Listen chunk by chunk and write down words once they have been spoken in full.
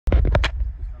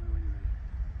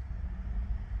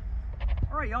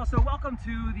right, y'all, so welcome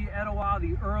to the Etowah,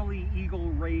 the Early Eagle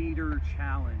Raider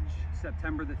Challenge,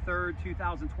 September the 3rd,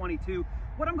 2022.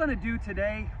 What I'm going to do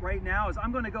today, right now, is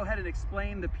I'm going to go ahead and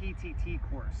explain the PTT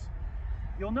course.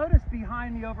 You'll notice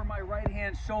behind me over my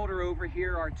right-hand shoulder over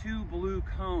here are two blue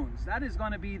cones. That is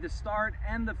going to be the start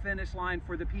and the finish line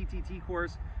for the PTT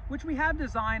course, which we have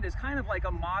designed as kind of like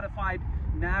a modified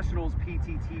Nationals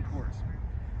PTT course.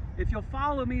 If you'll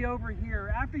follow me over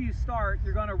here, after you start,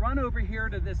 you're going to run over here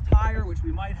to this tire, which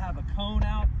we might have a cone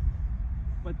out,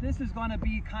 but this is going to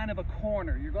be kind of a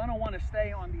corner. You're going to want to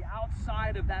stay on the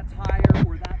outside of that tire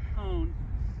or that cone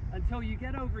until you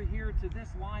get over here to this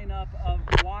lineup of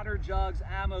water jugs,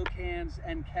 ammo cans,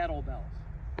 and kettlebells.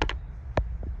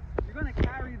 You're going to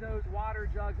carry those water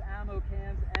jugs, ammo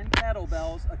cans, and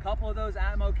kettlebells. A couple of those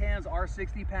ammo cans are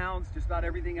 60 pounds, just about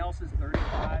everything else is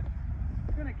 35.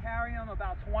 You're going to carry them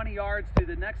about 20 yards to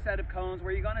the next set of cones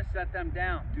where you're going to set them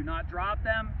down. Do not drop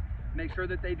them. Make sure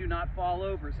that they do not fall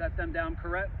over. Set them down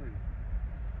correctly.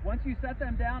 Once you set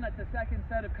them down at the second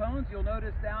set of cones, you'll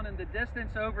notice down in the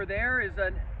distance over there is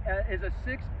a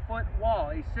 6-foot wall.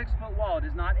 A 6-foot wall. It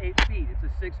is not 8 feet. It's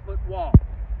a 6-foot wall.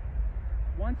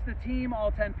 Once the team,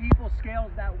 all 10 people,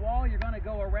 scales that wall, you're going to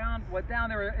go around. What down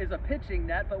there is a pitching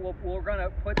net, but we're going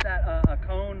to put that a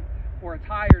cone or a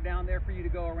tire down there for you to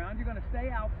go around. You're going to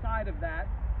stay outside of that,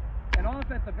 and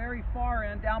off at the very far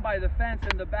end, down by the fence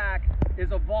in the back,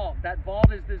 is a vault. That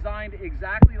vault is designed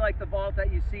exactly like the vault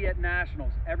that you see at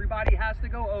Nationals. Everybody has to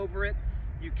go over it.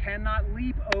 You cannot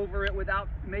leap over it without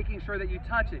making sure that you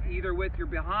touch it, either with your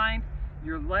behind,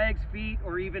 your legs, feet,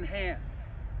 or even hands.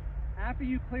 After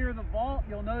you clear the vault,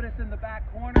 you'll notice in the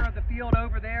back corner of the field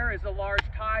over there is a large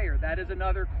tire. That is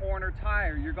another corner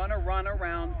tire. You're going to run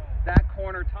around that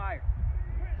corner tire.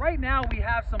 Right now we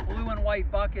have some blue and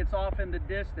white buckets off in the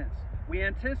distance. We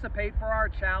anticipate for our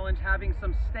challenge having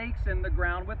some stakes in the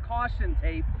ground with caution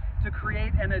tape to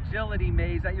create an agility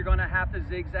maze that you're going to have to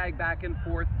zigzag back and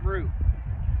forth through.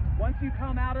 Once you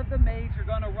come out of the maze, you're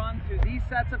going to run through these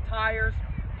sets of tires.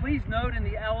 Please note in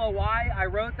the LOI, I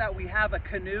wrote that we have a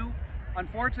canoe.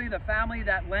 Unfortunately, the family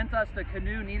that lent us the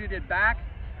canoe needed it back,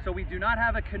 so we do not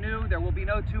have a canoe. There will be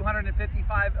no 250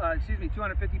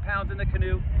 pounds in the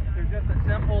canoe. There's just a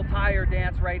simple tire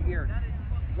dance right here.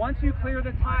 Once you clear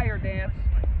the tire dance,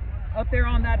 up there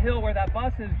on that hill where that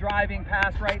bus is driving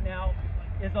past right now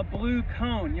is a blue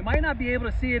cone. You might not be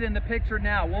able to see it in the picture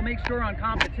now. We'll make sure on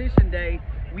competition day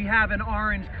we have an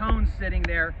orange cone sitting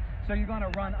there. So you're going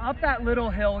to run up that little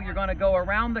hill, you're going to go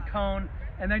around the cone,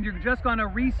 and then you're just going to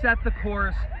reset the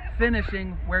course,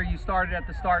 finishing where you started at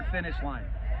the start-finish line.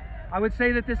 I would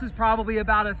say that this is probably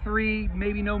about a 3,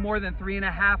 maybe no more than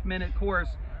 3.5 minute course,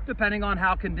 depending on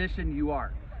how conditioned you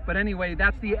are. But anyway,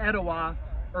 that's the Etowah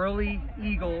Early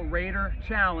Eagle Raider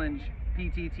Challenge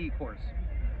PTT course.